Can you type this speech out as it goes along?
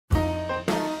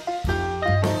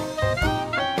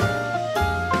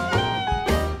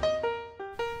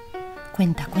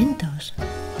Cuentacuentos.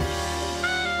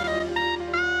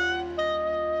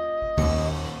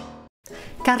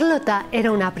 Carlota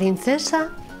era una princesa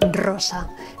rosa,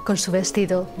 con su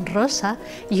vestido rosa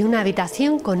y una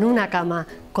habitación con una cama,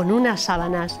 con unas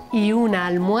sábanas y una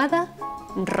almohada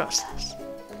rosas.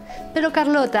 Pero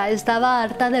Carlota estaba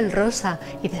harta del rosa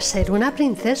y de ser una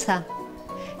princesa.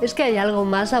 ¿Es que hay algo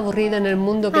más aburrido en el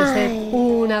mundo que ser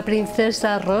una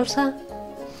princesa rosa?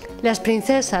 Las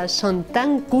princesas son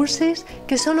tan cursis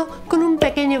que solo con un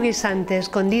pequeño guisante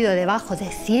escondido debajo de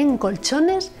 100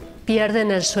 colchones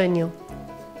pierden el sueño.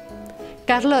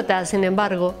 Carlota, sin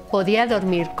embargo, podía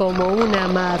dormir como una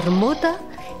marmota,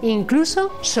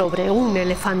 incluso sobre un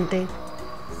elefante.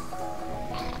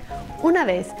 Una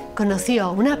vez conoció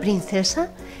a una princesa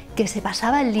que se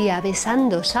pasaba el día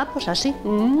besando sapos así,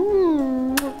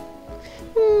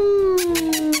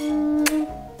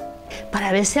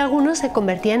 para ver si alguno se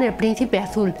convertía en el príncipe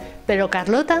azul, pero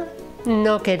Carlota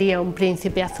no quería un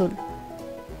príncipe azul.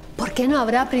 ¿Por qué no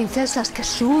habrá princesas que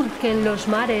surquen los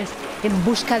mares en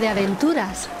busca de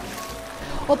aventuras?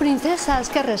 ¿O princesas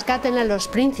que rescaten a los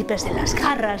príncipes de las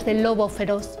garras del lobo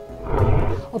feroz?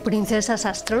 ¿O princesas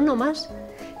astrónomas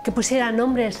que pusieran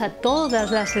nombres a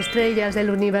todas las estrellas del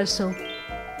universo?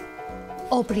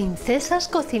 ¿O princesas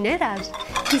cocineras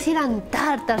que hicieran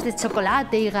tartas de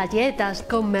chocolate y galletas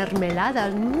con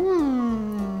mermeladas?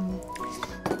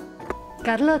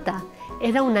 Carlota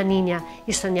era una niña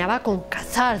y soñaba con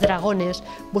cazar dragones,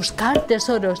 buscar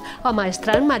tesoros,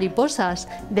 amaestrar mariposas,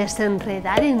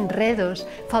 desenredar enredos,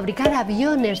 fabricar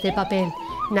aviones de papel,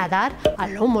 nadar a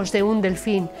lomos de un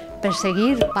delfín,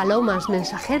 perseguir palomas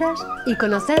mensajeras y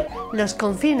conocer los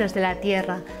confines de la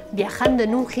tierra, viajando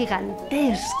en un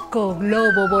gigantesco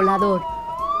globo volador.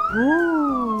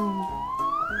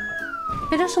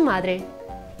 Pero su madre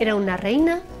era una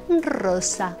reina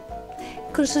rosa,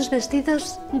 con sus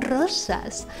vestidos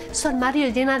rosas, su armario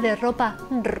lleno de ropa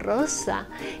rosa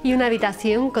y una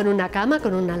habitación con una cama,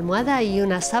 con una almohada y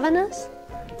unas sábanas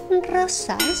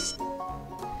rosas,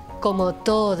 como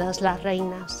todas las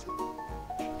reinas.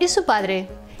 Y su padre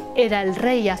era el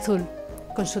rey azul,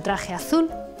 con su traje azul,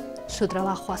 su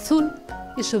trabajo azul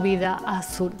y su vida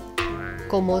azul,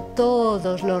 como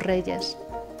todos los reyes.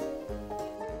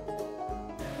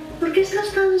 ¿Por qué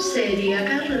estás tan seria,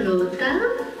 Carlota?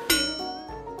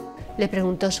 Le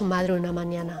preguntó su madre una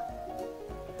mañana.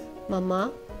 Mamá,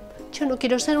 yo no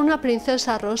quiero ser una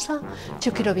princesa rosa.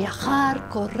 Yo quiero viajar,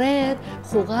 correr,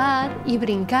 jugar y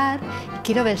brincar. Y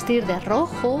quiero vestir de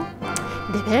rojo,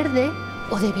 de verde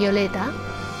o de violeta.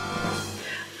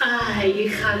 Ay,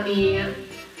 hija mía,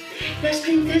 las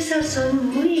princesas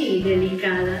son muy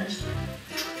delicadas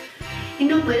y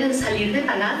no pueden salir de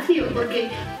palacio porque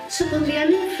se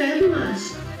pondrían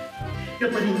enfermas. No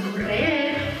pueden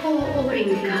correr o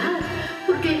brincar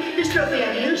porque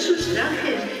estropearían sus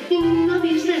trajes y no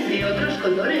visten de otros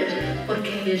colores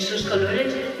porque esos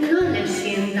colores no les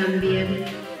sientan bien.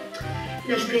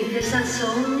 Las princesas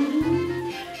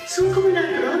son como las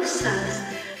rosas,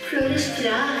 flores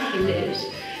frágiles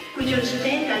cuyos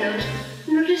pétalos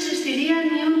no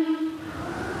resistirían ni un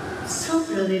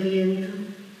soplo de viento.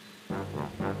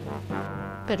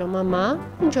 Pero mamá,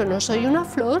 yo no soy una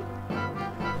flor.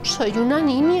 Soy una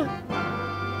niña.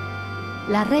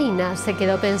 La reina se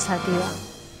quedó pensativa.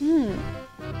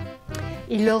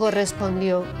 Y luego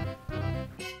respondió: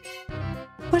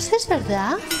 pues es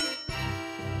verdad.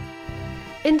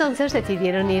 Entonces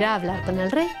decidieron ir a hablar con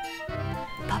el rey.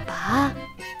 Papá,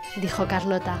 dijo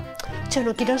Carlota, yo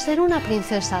no quiero ser una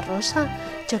princesa rosa.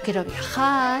 Yo quiero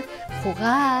viajar,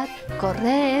 jugar,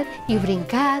 correr y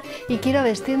brincar y quiero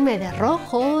vestirme de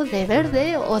rojo, de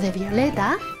verde o de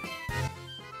violeta.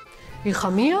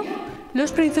 Hija mía,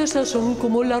 las princesas son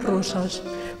como las rosas,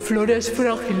 flores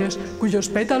frágiles cuyos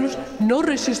pétalos no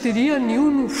resistirían ni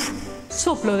un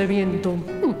soplo de viento.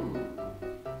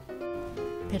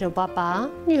 Pero papá,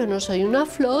 yo no soy una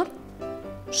flor,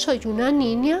 soy una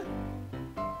niña.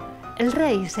 El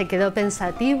rey se quedó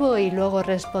pensativo y luego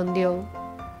respondió: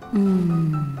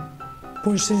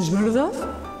 pues es verdad.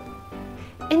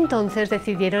 Entonces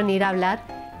decidieron ir a hablar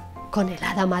con el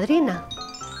hada madrina.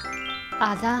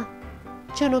 Hada,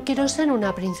 yo no quiero ser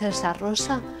una princesa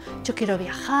rosa. Yo quiero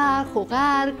viajar,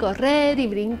 jugar, correr y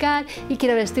brincar y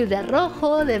quiero vestir de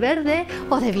rojo, de verde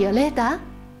o de violeta.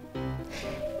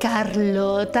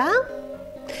 Carlota,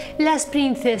 las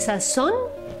princesas son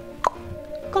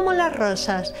como las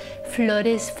rosas,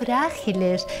 flores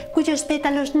frágiles cuyos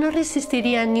pétalos no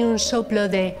resistirían ni un soplo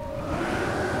de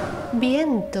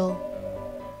viento.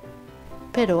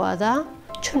 Pero hada,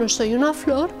 yo no soy una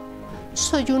flor,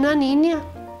 soy una niña.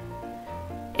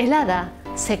 El hada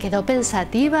se quedó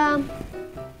pensativa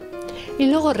Y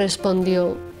luego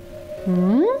respondió: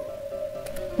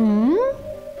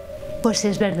 pues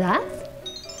es verdad.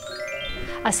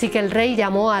 Así que el rey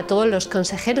llamó a todos los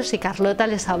consejeros y Carlota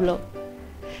les habló: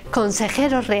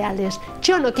 consejeros reales,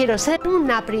 yo no quiero ser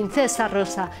una princesa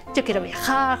rosa. Yo quiero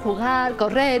viajar, jugar,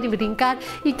 correr y brincar,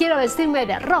 y quiero vestirme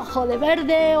de rojo, de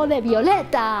verde o de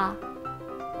violeta.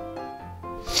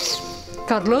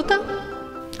 Carlota,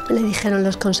 le dijeron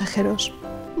los consejeros,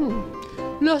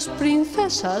 las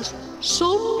princesas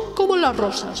son como las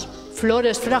rosas,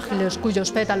 flores frágiles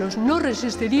cuyos pétalos no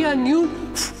resistirían ni un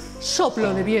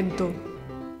soplo de viento.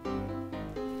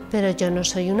 pero yo no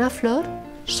soy una flor,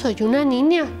 soy una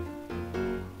niña.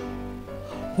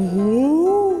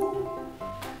 ¡Oh!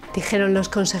 Dijeron los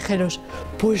consejeros.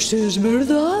 Pues es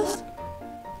verdad.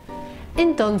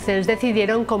 Entonces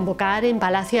decidieron convocar en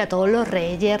palacio a todos los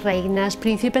reyes, reinas,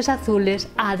 príncipes azules,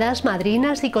 hadas,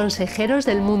 madrinas y consejeros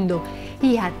del mundo,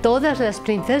 y a todas las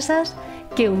princesas,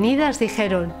 que unidas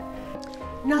dijeron: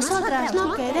 nosotras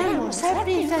no queremos ser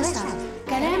princesas,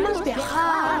 queremos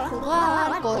viajar,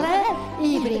 jugar, correr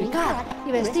y brincar,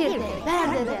 y vestir de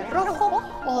verde, de rojo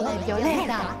o de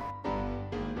violeta.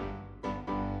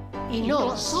 Y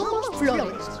no somos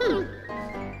flores.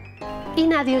 Y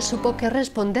nadie supo qué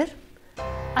responder,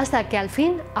 hasta que al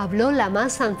fin habló la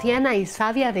más anciana y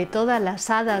sabia de todas las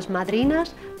hadas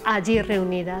madrinas allí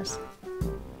reunidas.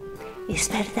 ¿Es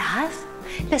verdad?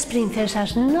 Las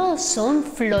princesas no son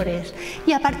flores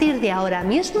y a partir de ahora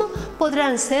mismo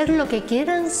podrán ser lo que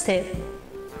quieran ser.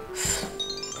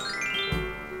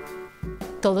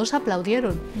 Todos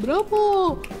aplaudieron.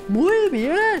 ¡Bravo! ¡Muy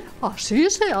bien! ¡Así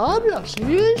se habla!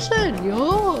 ¡Sí,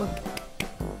 señor!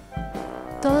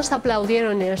 Todos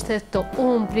aplaudieron excepto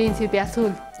un príncipe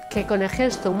azul, que con el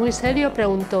gesto muy serio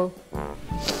preguntó: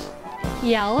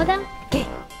 ¿y ahora qué?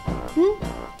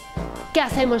 ¿Qué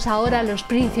hacemos ahora los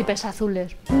príncipes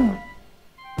azules?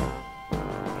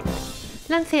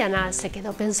 La anciana se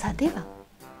quedó pensativa.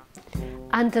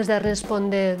 Antes de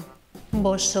responder: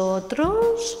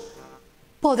 vosotros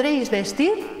podréis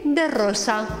vestir de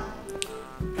rosa.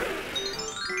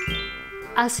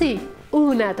 Así,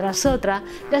 una tras otra,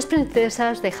 las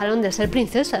princesas dejaron de ser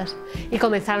princesas y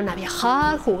comenzaron a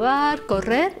viajar, jugar,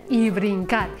 correr y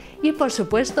brincar. Y por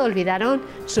supuesto olvidaron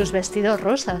sus vestidos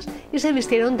rosas y se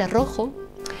vistieron de rojo,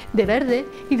 de verde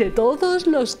y de todos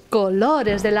los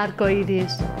colores del arco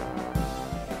iris.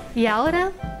 Y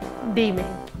ahora, dime,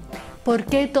 ¿por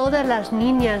qué todas las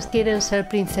niñas quieren ser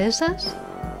princesas?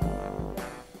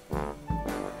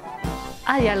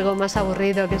 ¿Hay algo más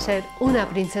aburrido que ser una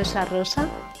princesa rosa?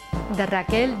 De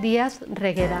Raquel Díaz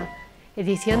Reguera,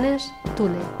 Ediciones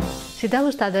Tule. Si te ha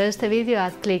gustado este vídeo,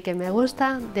 haz clic en me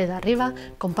gusta, dedo arriba,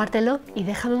 compártelo y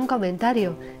déjame un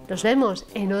comentario. Nos vemos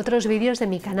en otros vídeos de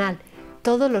mi canal.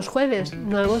 Todos los jueves,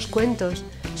 nuevos cuentos.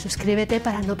 Suscríbete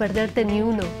para no perderte ni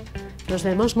uno. Nos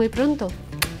vemos muy pronto.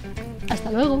 ¡Hasta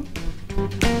luego!